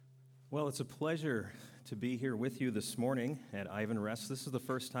Well, it's a pleasure to be here with you this morning at Ivan Rest. This is the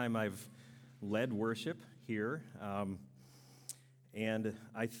first time I've led worship here, and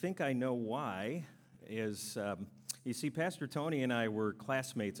I think I know why. You see, Pastor Tony and I were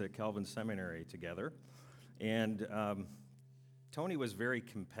classmates at Calvin Seminary together, and Tony was very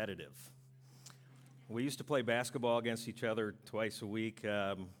competitive. We used to play basketball against each other twice a week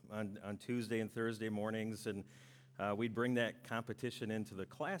on Tuesday and Thursday mornings, and we'd bring that competition into the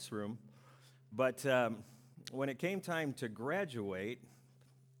classroom. But when it came time to graduate,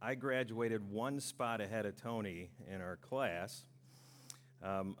 I graduated one spot ahead of Tony in our class.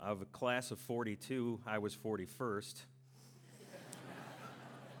 Of a class of 42, I was 41st.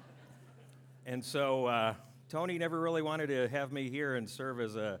 And so Tony never really wanted to have me here and serve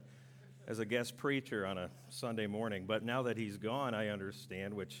as a guest preacher on a Sunday morning. But now that he's gone, I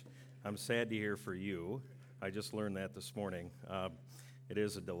understand, which I'm sad to hear for you. I just learned that this morning. It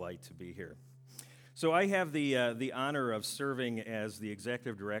is a delight to be here. So I have the honor of serving as the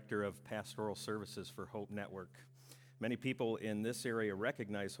executive director of pastoral services for Hope Network. Many people in this area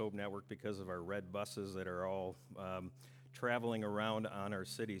recognize Hope Network because of our red buses that are all traveling around on our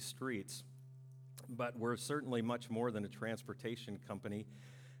city streets. But we're certainly much more than a transportation company.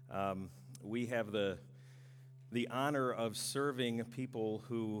 We have the honor of serving people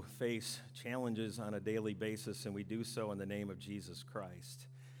who face challenges on a daily basis, and we do so in the name of Jesus Christ.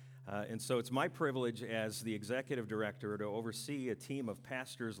 And so it's my privilege as the executive director to oversee a team of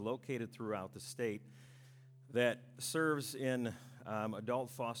pastors located throughout the state that serves in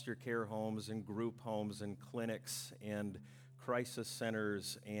adult foster care homes and group homes and clinics and crisis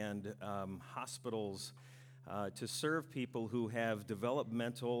centers and hospitals to serve people who have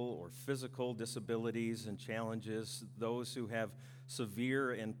developmental or physical disabilities and challenges, those who have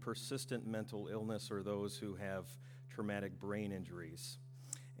severe and persistent mental illness, or those who have traumatic brain injuries.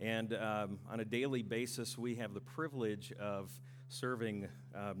 And on a daily basis, we have the privilege of serving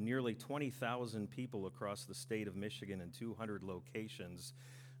nearly 20,000 people across the state of Michigan in 200 locations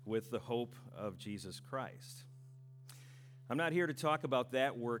with the hope of Jesus Christ. I'm not here to talk about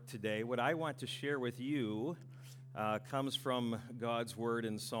that work today. What I want to share with you comes from God's Word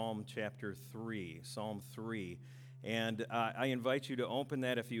in Psalm chapter 3, Psalm 3. And I invite you to open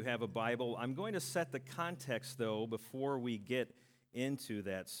that if you have a Bible. I'm going to set the context, though, before we get into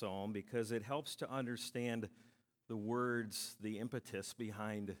that psalm, because it helps to understand the words, the impetus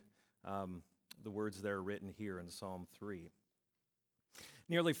behind the words that are written here in Psalm 3.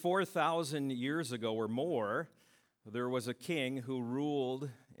 Nearly 4,000 years ago or more, there was a king who ruled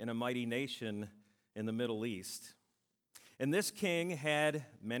in a mighty nation in the Middle East. And this king had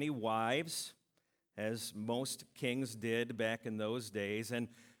many wives, as most kings did back in those days, and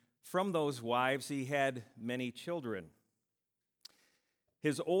from those wives he had many children.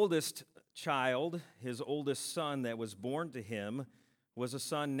 His oldest child, his oldest son that was born to him, was a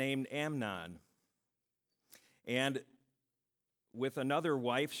son named Amnon. And with another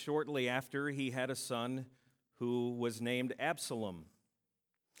wife, shortly after, he had a son who was named Absalom.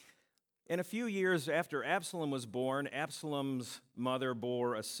 And a few years after Absalom was born, Absalom's mother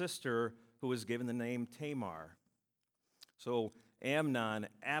bore a sister who was given the name Tamar. So Amnon,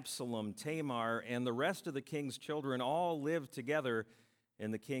 Absalom, Tamar, and the rest of the king's children all lived together in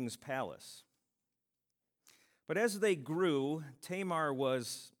the king's palace. But as they grew, Tamar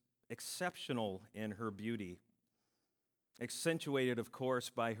was exceptional in her beauty, accentuated, of course,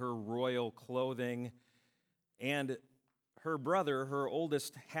 by her royal clothing. And her brother, her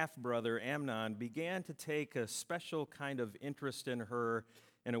oldest half-brother, Amnon, began to take a special kind of interest in her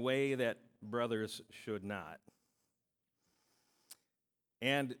in a way that brothers should not.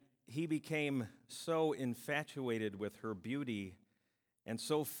 And he became so infatuated with her beauty and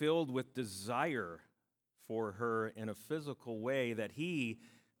so filled with desire for her in a physical way that he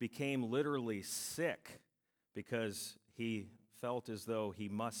became literally sick because he felt as though he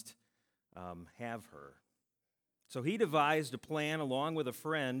must have her. So he devised a plan along with a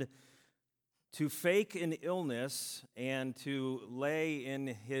friend to fake an illness and to lay in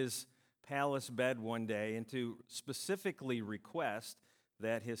his palace bed one day and to specifically request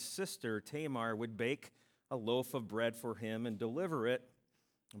that his sister Tamar would bake a loaf of bread for him and deliver it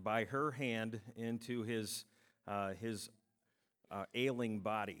by her hand into his ailing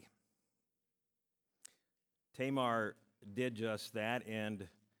body. Tamar did just that, and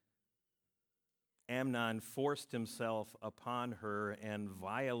Amnon forced himself upon her and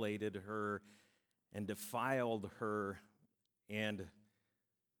violated her and defiled her and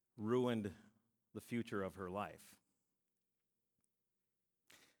ruined the future of her life.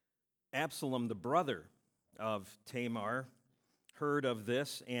 Absalom, the brother of Tamar, heard of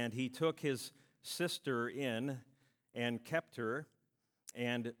this, and he took his sister in and kept her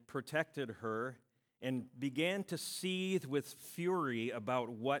and protected her and began to seethe with fury about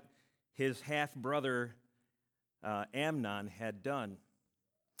what his half-brother Amnon had done.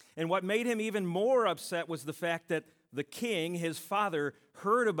 And what made him even more upset was the fact that the king, his father,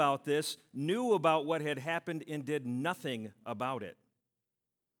 heard about this, knew about what had happened, and did nothing about it.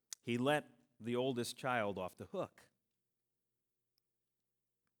 He let the oldest child off the hook.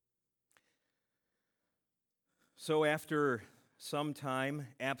 So after some time,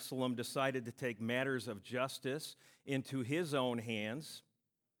 Absalom decided to take matters of justice into his own hands,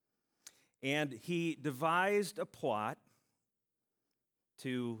 and he devised a plot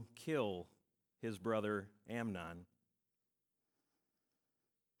to kill his brother Amnon.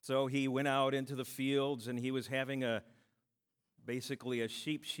 So he went out into the fields, and he was having basically a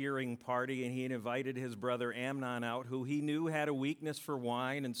sheep shearing party, and he invited his brother Amnon out, who he knew had a weakness for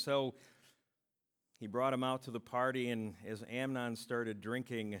wine, and so he brought him out to the party, and as Amnon started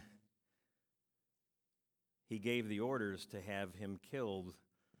drinking, he gave the orders to have him killed,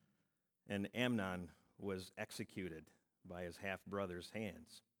 and Amnon was executed by his half-brother's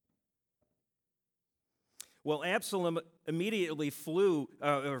hands. Well, Absalom immediately fled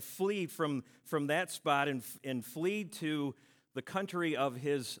from that spot and fled to the country of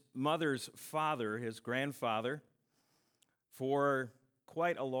his mother's father, his grandfather, for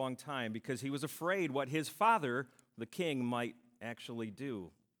quite a long time because he was afraid what his father, the king, might actually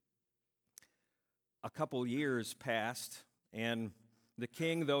do. A couple years passed, and the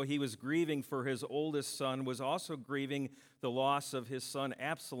king, though he was grieving for his oldest son, was also grieving the loss of his son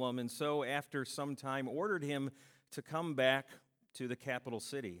Absalom, and so after some time ordered him to come back to the capital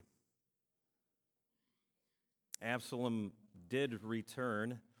city. Absalom did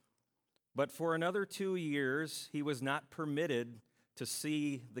return, but for another 2 years he was not permitted to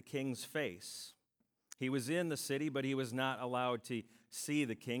see the king's face. He was in the city, but he was not allowed to see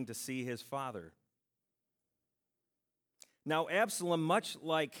the king, to see his father. Now, Absalom, much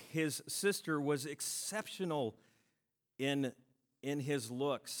like his sister, was exceptional in his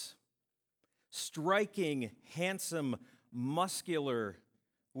looks. Striking, handsome, muscular,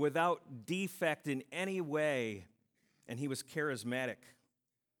 without defect in any way, and he was charismatic.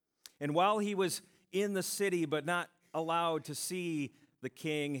 And while he was in the city but not allowed to see the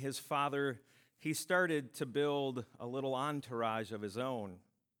king, his father, he started to build a little entourage of his own.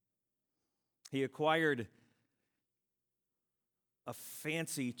 He acquired a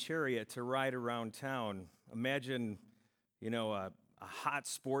fancy chariot to ride around town. Imagine, a hot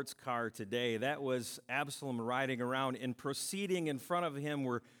sports car today. That was Absalom riding around, and proceeding in front of him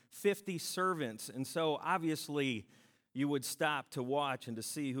were 50 servants. And so obviously you would stop to watch and to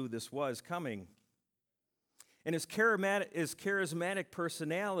see who this was coming. And his charismatic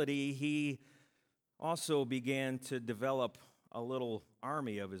personality, he also began to develop a little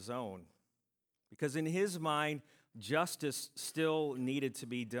army of his own. Because in his mind, justice still needed to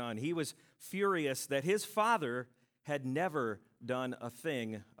be done. He was furious that his father had never done a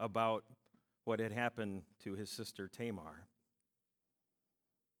thing about what had happened to his sister Tamar.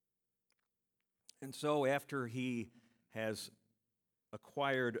 And so after he has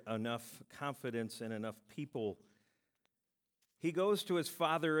acquired enough confidence and enough people, he goes to his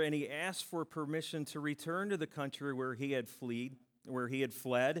father and he asks for permission to return to the country where he had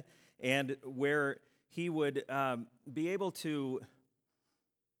fled, and where he would be able to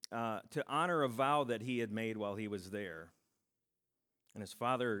honor a vow that he had made while he was there. And his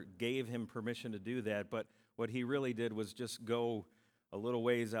father gave him permission to do that, but what he really did was just go a little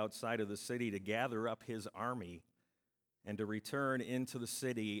ways outside of the city to gather up his army and to return into the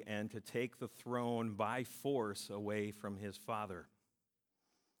city and to take the throne by force away from his father.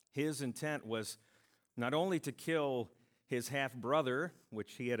 His intent was not only to kill his half-brother,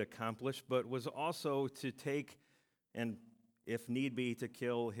 which he had accomplished, but was also to take, and if need be, to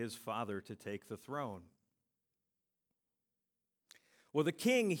kill his father to take the throne. Well, the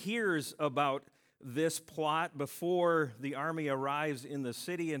king hears about this plot before the army arrives in the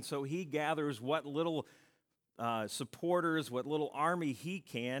city, and so he gathers what little supporters, what little army he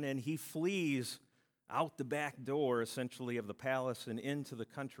can, and he flees out the back door, essentially, of the palace and into the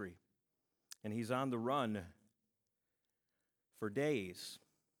country. And he's on the run for days,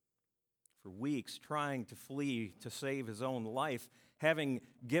 for weeks, trying to flee to save his own life, having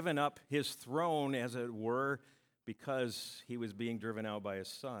given up his throne, as it were, because he was being driven out by his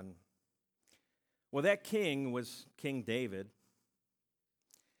son. Well, that king was King David.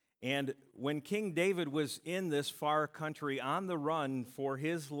 And when King David was in this far country on the run for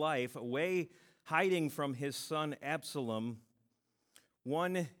his life, away hiding from his son Absalom,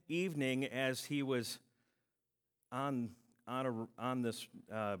 One evening, as he was on this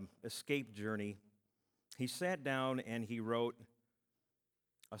escape journey, he sat down and he wrote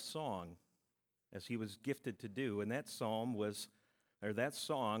a song, as he was gifted to do, and that song was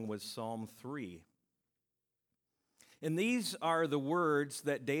Psalm 3. And these are the words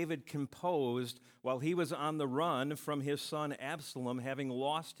that David composed while he was on the run from his son Absalom, having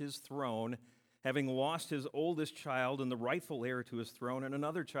lost his throne, having lost his oldest child and the rightful heir to his throne, and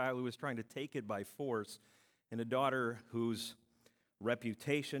another child who was trying to take it by force, and a daughter whose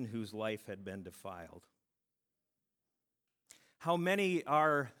reputation, whose life had been defiled. How many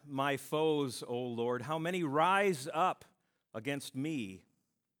are my foes, O Lord? How many rise up against me?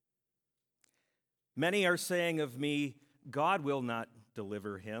 Many are saying of me, God will not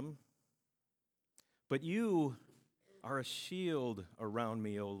deliver him. But you are a shield around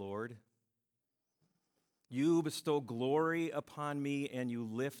me, O Lord. You bestow glory upon me, and you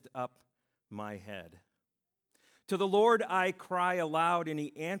lift up my head. To the Lord I cry aloud, and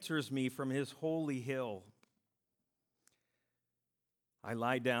he answers me from his holy hill. I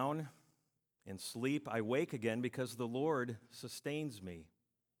lie down and sleep. I wake again because the Lord sustains me.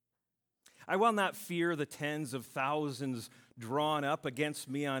 I will not fear the tens of thousands drawn up against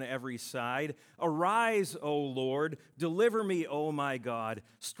me on every side. Arise, O Lord, deliver me, O my God.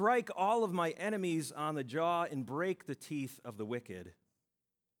 Strike all of my enemies on the jaw and break the teeth of the wicked.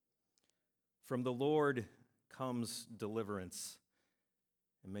 From the Lord comes deliverance,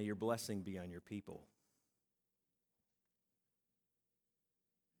 and may your blessing be on your people.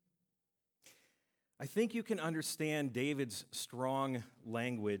 I think you can understand David's strong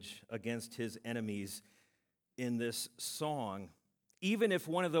language against his enemies in this song, even if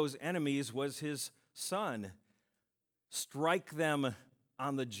one of those enemies was his son. Strike them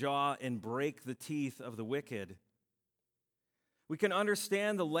on the jaw and break the teeth of the wicked. We can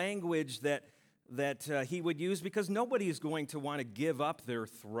understand the language that he would use because nobody is going to want to give up their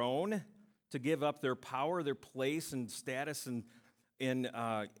throne, to give up their power, their place and status in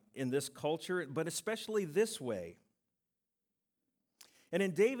this culture, but especially this way. And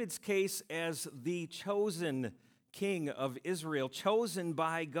in David's case, as the chosen king of Israel, chosen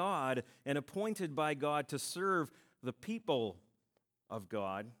by God and appointed by God to serve the people of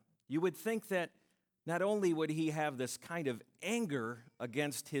God, you would think that not only would he have this kind of anger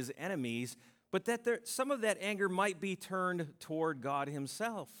against his enemies, but that some of that anger might be turned toward God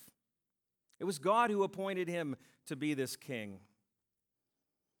himself. It was God who appointed him to be this king.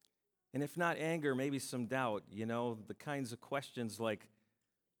 And if not anger, maybe some doubt, the kinds of questions like,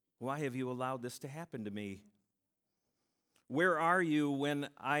 why have you allowed this to happen to me? Where are you when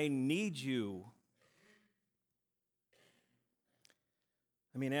I need you?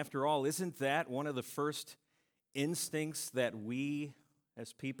 I mean, after all, isn't that one of the first instincts that we,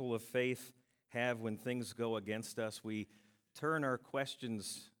 as people of faith, have when things go against us? We turn our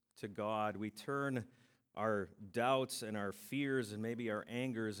questions to God. We turn our doubts and our fears and maybe our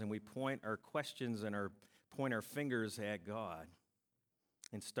angers, and we point our questions and point our fingers at God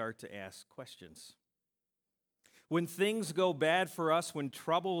and start to ask questions. When things go bad for us, when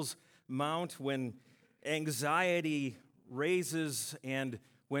troubles mount, when anxiety raises, and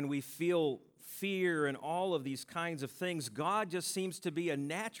when we feel fear and all of these kinds of things, God just seems to be a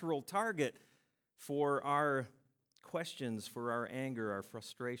natural target for our questions, for our anger, our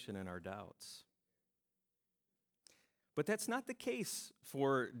frustration, and our doubts. But that's not the case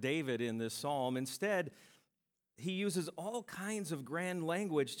for David in this psalm. Instead, he uses all kinds of grand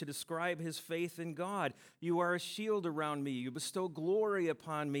language to describe his faith in God. You are a shield around me. You bestow glory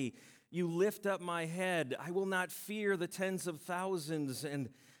upon me. You lift up my head. I will not fear the tens of thousands, and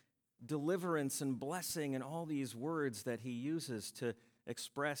deliverance and blessing, and all these words that he uses to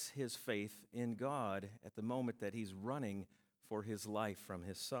express his faith in God at the moment that he's running for his life from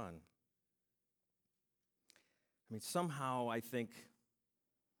his son. I mean, somehow I think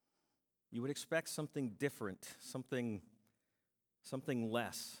you would expect something different, something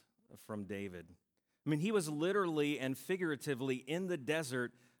less from David. I mean, he was literally and figuratively in the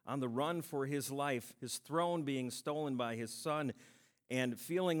desert on the run for his life, his throne being stolen by his son, and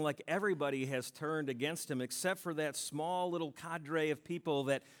feeling like everybody has turned against him except for that small little cadre of people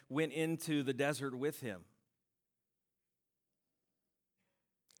that went into the desert with him.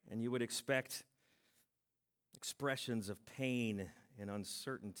 And you would expect expressions of pain and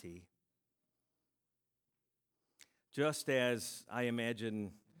uncertainty. Just as I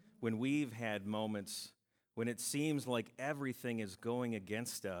imagine when we've had moments when it seems like everything is going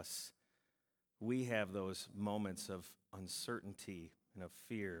against us, we have those moments of uncertainty and of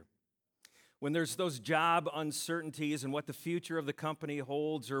fear. when there's those job uncertainties and what the future of the company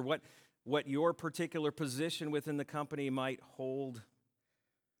holds or what your particular position within the company might hold,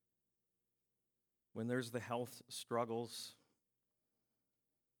 when there's the health struggles,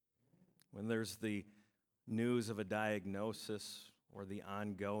 when there's the news of a diagnosis or the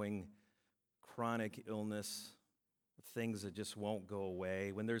ongoing chronic illness, things that just won't go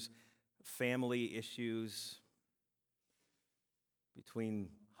away, when there's family issues between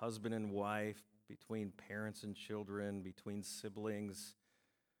husband and wife, between parents and children, between siblings,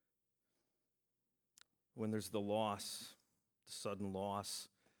 when there's the sudden loss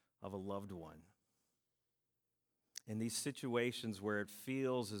of a loved one. In these situations where it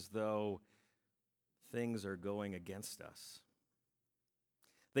feels as though things are going against us,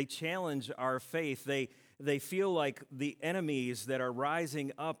 they challenge our faith. They feel like the enemies that are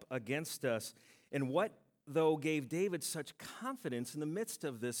rising up against us. And what, though, gave David such confidence in the midst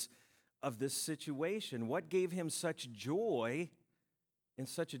of this situation? What gave him such joy in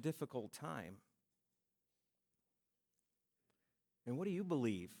such a difficult time? And what do you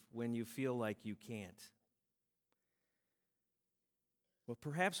believe when you feel like you can't? Well,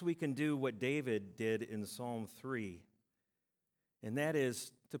 perhaps we can do what David did in Psalm 3, and that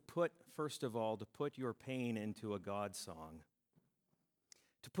is to put your pain into a God song.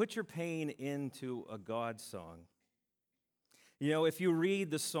 To put your pain into a God song. You know, if you read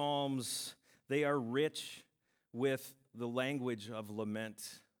the Psalms, they are rich with the language of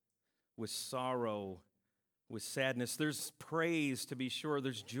lament, with sorrow, with sadness. There's praise, to be sure.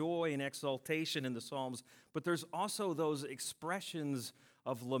 There's joy and exaltation in the Psalms, but there's also those expressions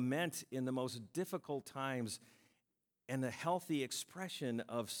of lament in the most difficult times and the healthy expression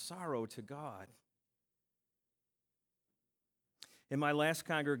of sorrow to God. In my last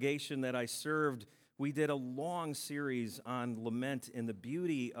congregation that I served, we did a long series on lament and the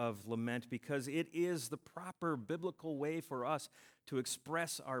beauty of lament because it is the proper biblical way for us to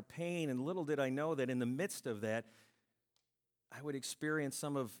express our pain. And little did I know that in the midst of that, I would experience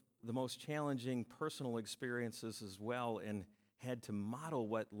some of the most challenging personal experiences as well and had to model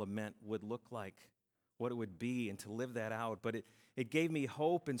what lament would look like, what it would be, and to live that out. But it gave me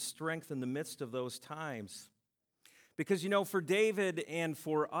hope and strength in the midst of those times. Because, you know, for David and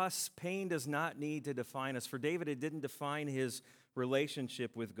for us, pain does not need to define us. For David, it didn't define his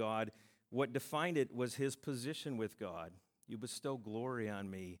relationship with God. What defined it was his position with God. You bestow glory on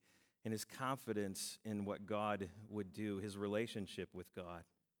me, and his confidence in what God would do, his relationship with God.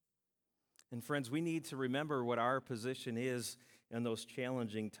 And friends, we need to remember what our position is in those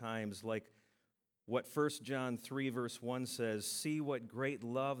challenging times, like what 1 John 3 verse 1 says, "See what great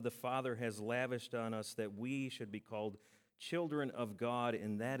love the Father has lavished on us that we should be called children of God,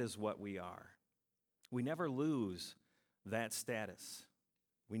 and that is what we are." We never lose that status.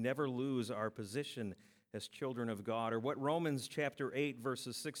 We never lose our position as children of God. Or what Romans chapter 8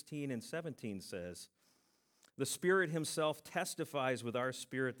 verses 16 and 17 says, "The Spirit himself testifies with our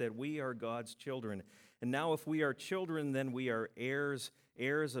spirit that we are God's children. And now if we are children, then we are heirs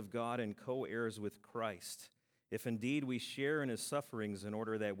of God and co-heirs with Christ, if indeed we share in his sufferings in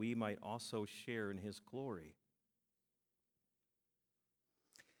order that we might also share in his glory."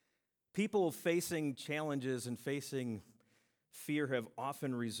 People facing challenges and facing fear have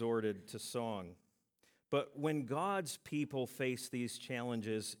often resorted to song. But when God's people face these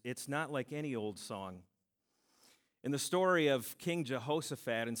challenges, it's not like any old song. In the story of King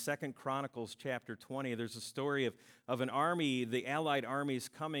Jehoshaphat in 2 Chronicles chapter 20, there's a story of an army, the allied armies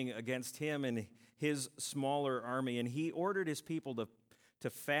coming against him and his smaller army. And he ordered his people to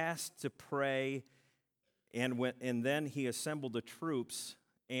fast, to pray, and then he assembled the troops.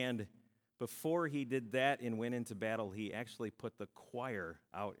 And before he did that and went into battle, he actually put the choir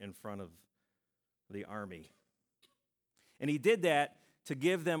out in front of the army. And he did that to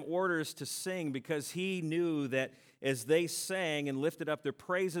give them orders to sing because he knew that as they sang and lifted up their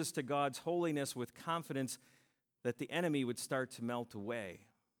praises to God's holiness with confidence, that the enemy would start to melt away.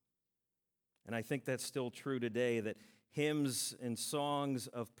 And I think that's still true today, that hymns and songs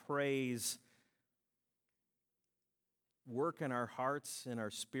of praise work in our hearts and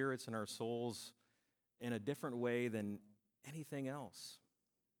our spirits and our souls in a different way than anything else.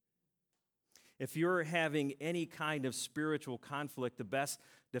 If you're having any kind of spiritual conflict, the best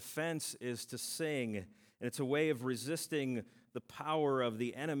defense is to sing. And it's a way of resisting the power of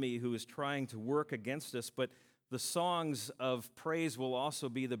the enemy who is trying to work against us. But the songs of praise will also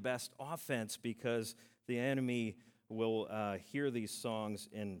be the best offense because the enemy will hear these songs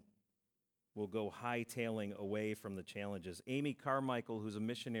and will go hightailing away from the challenges. Amy Carmichael, who's a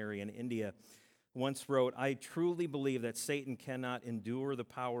missionary in India, once wrote, "I truly believe that Satan cannot endure the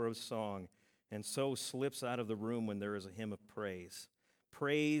power of song. and so slips out of the room when there is a hymn of praise.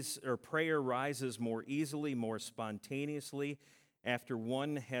 Praise or prayer rises more easily, more spontaneously after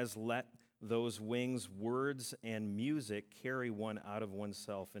one has let those wings, words, and music carry one out of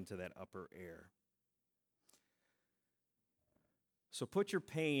oneself into that upper air. So put your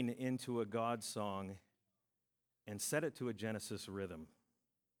pain into a God song and set it to a Genesis rhythm.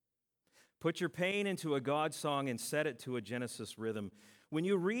 Put your pain into a God song and set it to a Genesis rhythm. When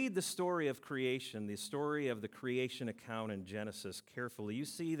you read the story of creation, the story of the creation account in Genesis carefully, you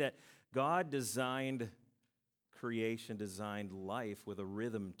see that God designed creation, designed life with a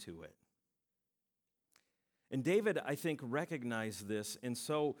rhythm to it. And David, I think, recognized this, and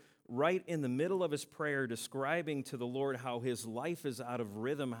so right in the middle of his prayer, describing to the Lord how his life is out of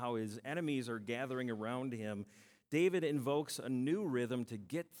rhythm, how his enemies are gathering around him, David invokes a new rhythm to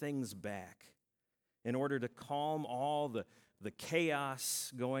get things back in order to calm all the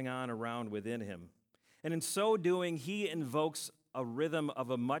chaos going on around within him. And in so doing, he invokes a rhythm of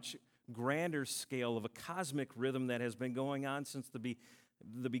a much grander scale, of a cosmic rhythm that has been going on since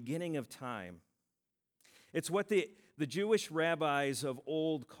the beginning of time. It's what the Jewish rabbis of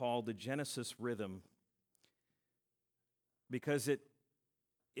old called the Genesis rhythm, because it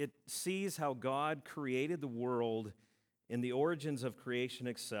sees how God created the world in the origins of creation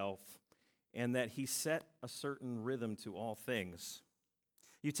itself, and that he set a certain rhythm to all things.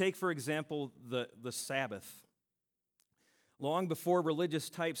 You take, for example, the Sabbath. Long before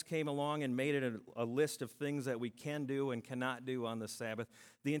religious types came along and made it a list of things that we can do and cannot do on the Sabbath,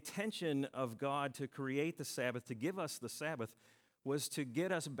 the intention of God to create the Sabbath, to give us the Sabbath, was to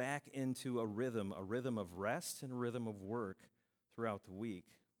get us back into a rhythm of rest and a rhythm of work throughout the week.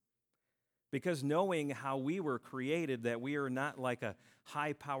 Because knowing how we were created, that we are not like a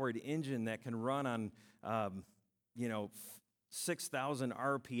high-powered engine that can run on, 6,000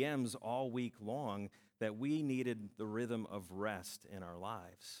 RPMs all week long, that we needed the rhythm of rest in our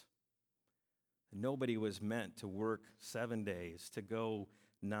lives. Nobody was meant to work 7 days, to go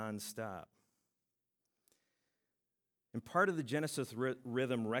nonstop. And part of the Genesis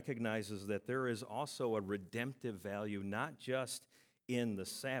rhythm recognizes that there is also a redemptive value, not just in the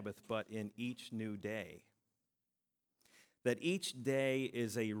Sabbath, but in each new day. That each day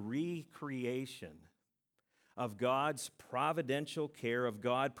is a recreation of God's providential care, of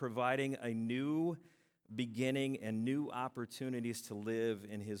God providing a new beginning and new opportunities to live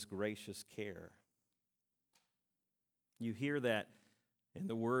in his gracious care. You hear that in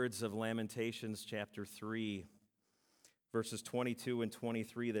the words of Lamentations chapter 3, verses 22 and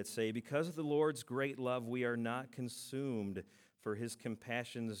 23 that say, "Because of the Lord's great love, we are not consumed, for his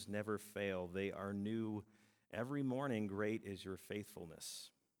compassions never fail. They are new every morning. Great is your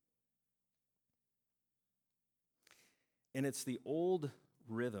faithfulness." And it's the old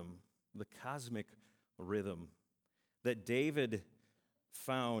rhythm, the cosmic rhythm, that David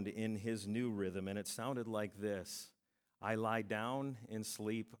found in his new rhythm, and it sounded like this: "I lie down and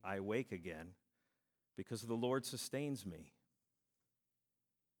sleep, I wake again, because the Lord sustains me.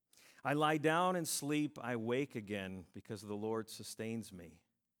 I lie down and sleep, I wake again, because the Lord sustains me."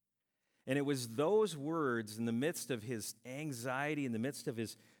 And it was those words in the midst of his anxiety, in the midst of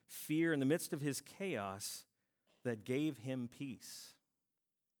his fear, in the midst of his chaos, that gave him peace.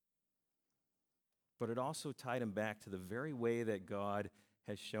 But it also tied him back to the very way that God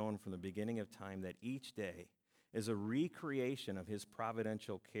has shown from the beginning of time, that each day is a recreation of his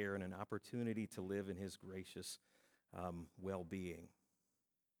providential care and an opportunity to live in his gracious well-being.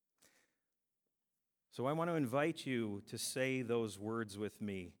 So I want to invite you to say those words with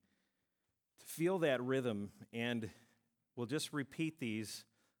me, to feel that rhythm, and we'll just repeat these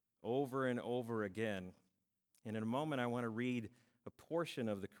over and over again. And in a moment, I want to read a portion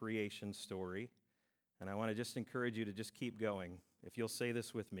of the creation story, and I want to just encourage you to just keep going. If you'll say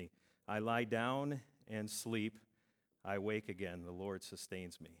this with me: "I lie down and sleep, I wake again, the Lord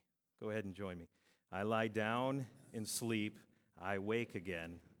sustains me." Go ahead and join me. "I lie down and sleep, I wake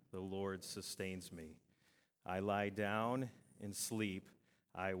again, the Lord sustains me. I lie down and sleep,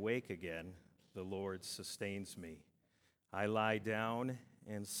 I wake again, the Lord sustains me. I lie down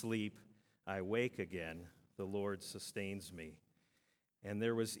and sleep, I wake again, the Lord sustains me. And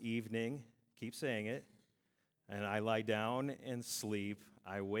there was evening," keep saying it, "and I lie down and sleep,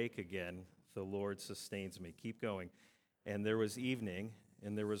 I wake again, the Lord sustains me." Keep going. "And there was evening,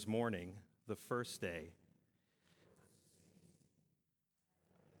 and there was morning, the first day.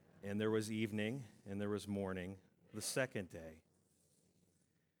 And there was evening, and there was morning, the second day.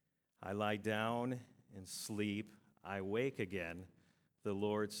 I lie down and sleep, I wake again, the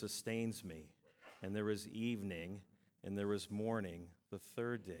Lord sustains me. And there was evening, and there was morning, the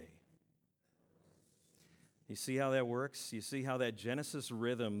third day." You see how that works? You see how that Genesis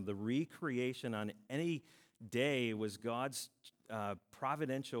rhythm, the recreation on any day, was God's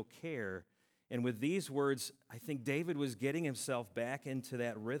providential care. And with these words, I think David was getting himself back into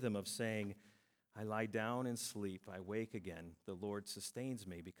that rhythm of saying, I lie down and sleep, I wake again, the Lord sustains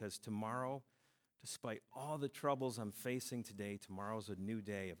me, because tomorrow, despite all the troubles I'm facing today, tomorrow's a new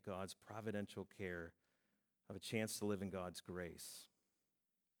day of God's providential care, of a chance to live in God's grace.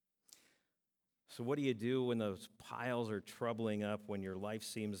 So what do you do when those piles are troubling up, when your life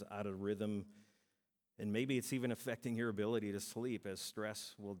seems out of rhythm, and maybe it's even affecting your ability to sleep, as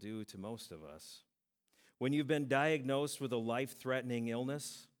stress will do to most of us? When you've been diagnosed with a life-threatening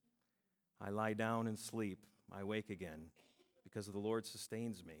illness, I lie down and sleep, I wake again, because the Lord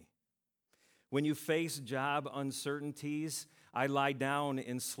sustains me. When you face job uncertainties, I lie down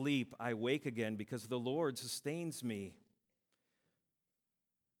and sleep, I wake again, because the Lord sustains me.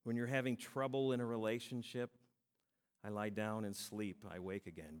 When you're having trouble in a relationship, I lie down and sleep, I wake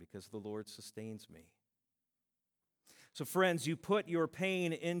again, because the Lord sustains me. So friends, you put your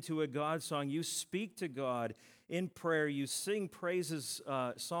pain into a God song, you speak to God in prayer, you sing praises,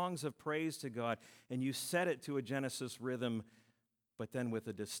 songs of praise to God, and you set it to a Genesis rhythm, but then with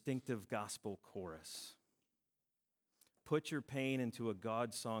a distinctive gospel chorus. Put your pain into a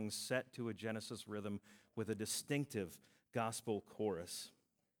God song set to a Genesis rhythm with a distinctive gospel chorus.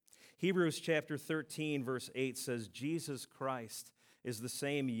 Hebrews chapter 13, verse 8 says, Jesus Christ is the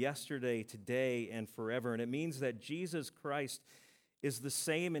same yesterday, today, and forever. And it means that Jesus Christ is the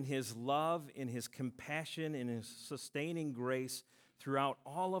same in his love, in his compassion, in his sustaining grace throughout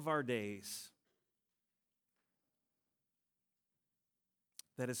all of our days.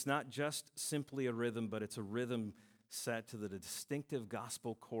 That it's not just simply a rhythm, but it's a rhythm set to the distinctive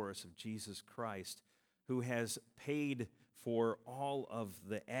gospel chorus of Jesus Christ, who has paid for all of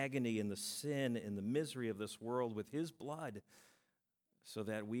the agony and the sin and the misery of this world with his blood, so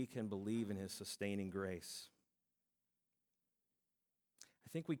that we can believe in his sustaining grace. I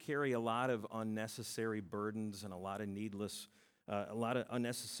think we carry a lot of unnecessary burdens and a lot of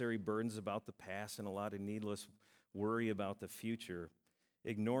unnecessary burdens about the past and a lot of needless worry about the future,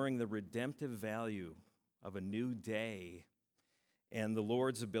 ignoring the redemptive value of a new day and the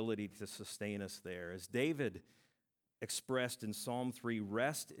Lord's ability to sustain us there. As David expressed in Psalm 3,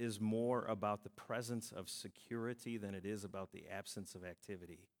 rest is more about the presence of security than it is about the absence of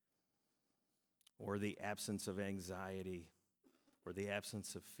activity or the absence of anxiety or the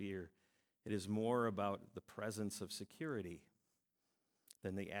absence of fear. It is more about the presence of security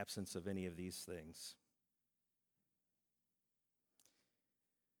than the absence of any of these things.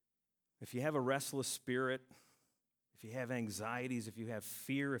 If you have a restless spirit, if you have anxieties, if you have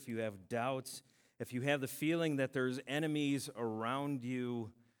fear, if you have doubts, if you have the feeling that there's enemies around you,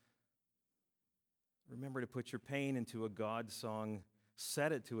 remember to put your pain into a God song.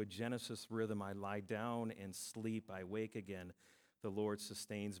 Set it to a Genesis rhythm. I lie down and sleep. I wake again. The Lord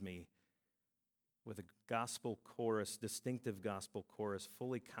sustains me. With a gospel chorus, distinctive gospel chorus,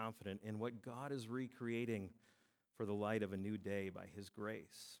 fully confident in what God is recreating for the light of a new day by his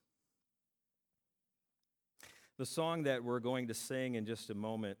grace. The song that we're going to sing in just a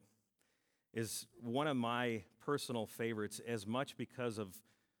moment is one of my personal favorites, as much because of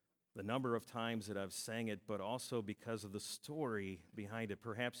the number of times that I've sang it, but also because of the story behind it.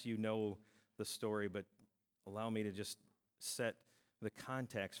 Perhaps you know the story, but allow me to just set the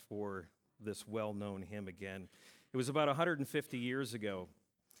context for this well-known hymn again. It was about 150 years ago,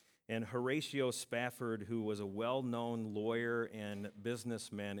 and Horatio Spafford, who was a well-known lawyer and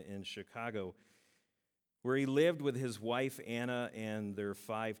businessman in Chicago, where he lived with his wife Anna and their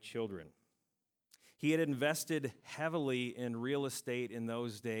 5 children. He had invested heavily in real estate in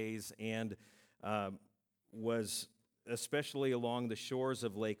those days and was especially along the shores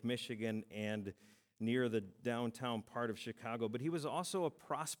of Lake Michigan and near the downtown part of Chicago. But he was also a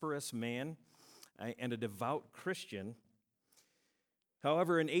prosperous man and a devout Christian.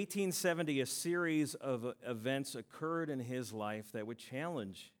 However, in 1870, a series of events occurred in his life that would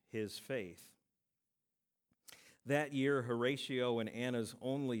challenge his faith. That year, Horatio and Anna's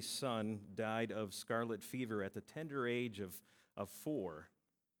only son died of scarlet fever at the tender age of 4.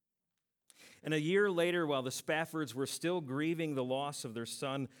 And a year later, while the Spaffords were still grieving the loss of their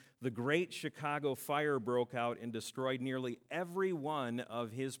son, the Great Chicago Fire broke out and destroyed nearly every one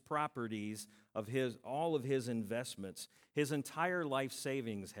of his properties, all of his investments. His entire life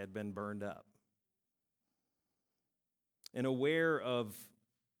savings had been burned up. And aware of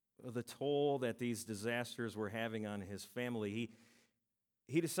the toll that these disasters were having on his family,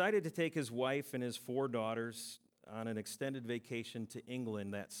 he decided to take his wife and his 4 daughters on an extended vacation to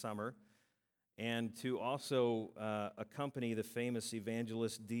England that summer. and to also accompany the famous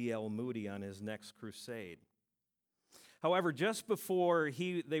evangelist D.L. Moody on his next crusade. However, just before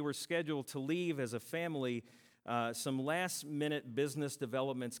they were scheduled to leave as a family, some last-minute business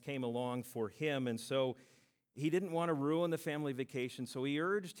developments came along for him, and so he didn't want to ruin the family vacation, so he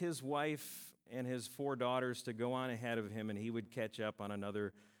urged his wife and his 4 daughters to go on ahead of him, and he would catch up on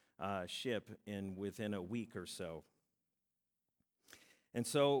another ship within a week or so. And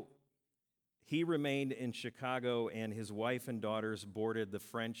so he remained in Chicago, and his wife and daughters boarded the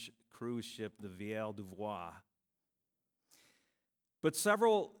French cruise ship, the Vielle du Roi. But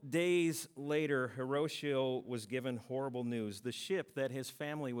several days later, Horatio was given horrible news. The ship that his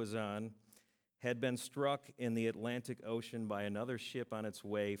family was on had been struck in the Atlantic Ocean by another ship on its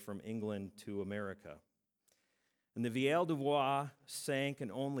way from England to America. And the Vielle du Roi sank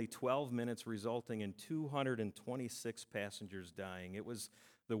in only 12 minutes, resulting in 226 passengers dying. It was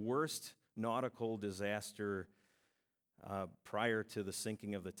the worst nautical disaster prior to the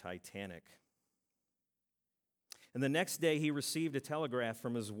sinking of the Titanic. And the next day, he received a telegraph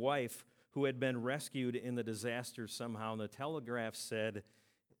from his wife, who had been rescued in the disaster somehow. And the telegraph said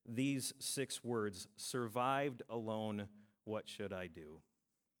these 6 words: "Survived alone, what should I do?"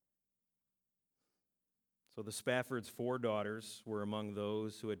 So the Spaffords' 4 daughters were among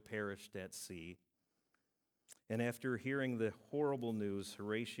those who had perished at sea. And after hearing the horrible news,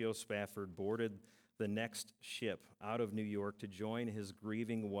 Horatio Spafford boarded the next ship out of New York to join his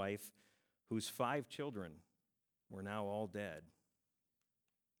grieving wife, whose 5 children were now all dead.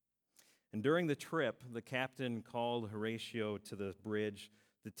 And during the trip, the captain called Horatio to the bridge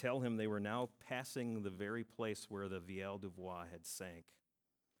to tell him they were now passing the very place where the Vielle du Roi had sank.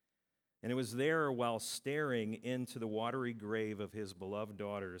 And it was there, while staring into the watery grave of his beloved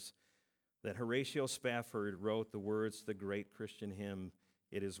daughters, that Horatio Spafford wrote the words to the great Christian hymn,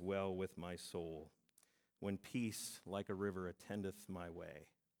 "It is well with my soul, when peace like a river attendeth my way,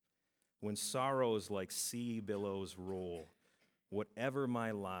 when sorrows like sea billows roll, whatever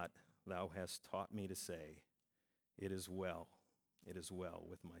my lot thou hast taught me to say, it is well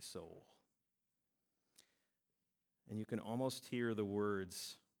with my soul." And you can almost hear the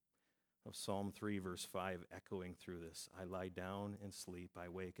words of Psalm 3, verse 5 echoing through this. "I lie down and sleep, I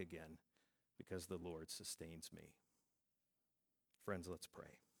wake again, because the Lord sustains me." Friends, let's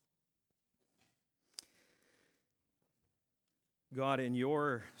pray. God, in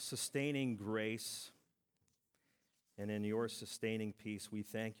your sustaining grace and in your sustaining peace, we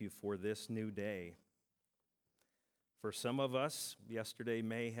thank you for this new day. For some of us, yesterday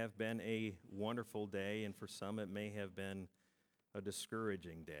may have been a wonderful day, and for some it may have been a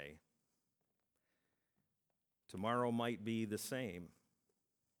discouraging day. Tomorrow might be the same.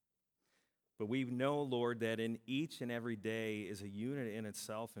 But we know, Lord, that in each and every day is a unit in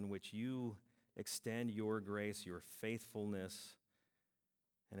itself in which you extend your grace, your faithfulness.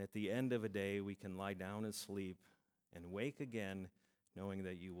 And at the end of a day, we can lie down and sleep and wake again, knowing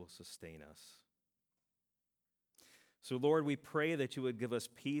that you will sustain us. So, Lord, we pray that you would give us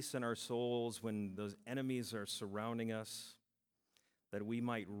peace in our souls when those enemies are surrounding us, that we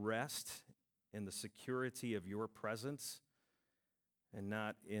might rest in the security of your presence and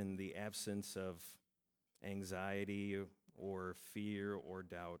not in the absence of anxiety or fear or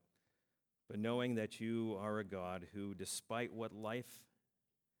doubt, but knowing that you are a God who, despite what life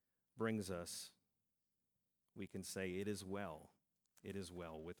brings us, we can say, it is well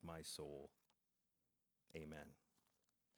with my soul. Amen.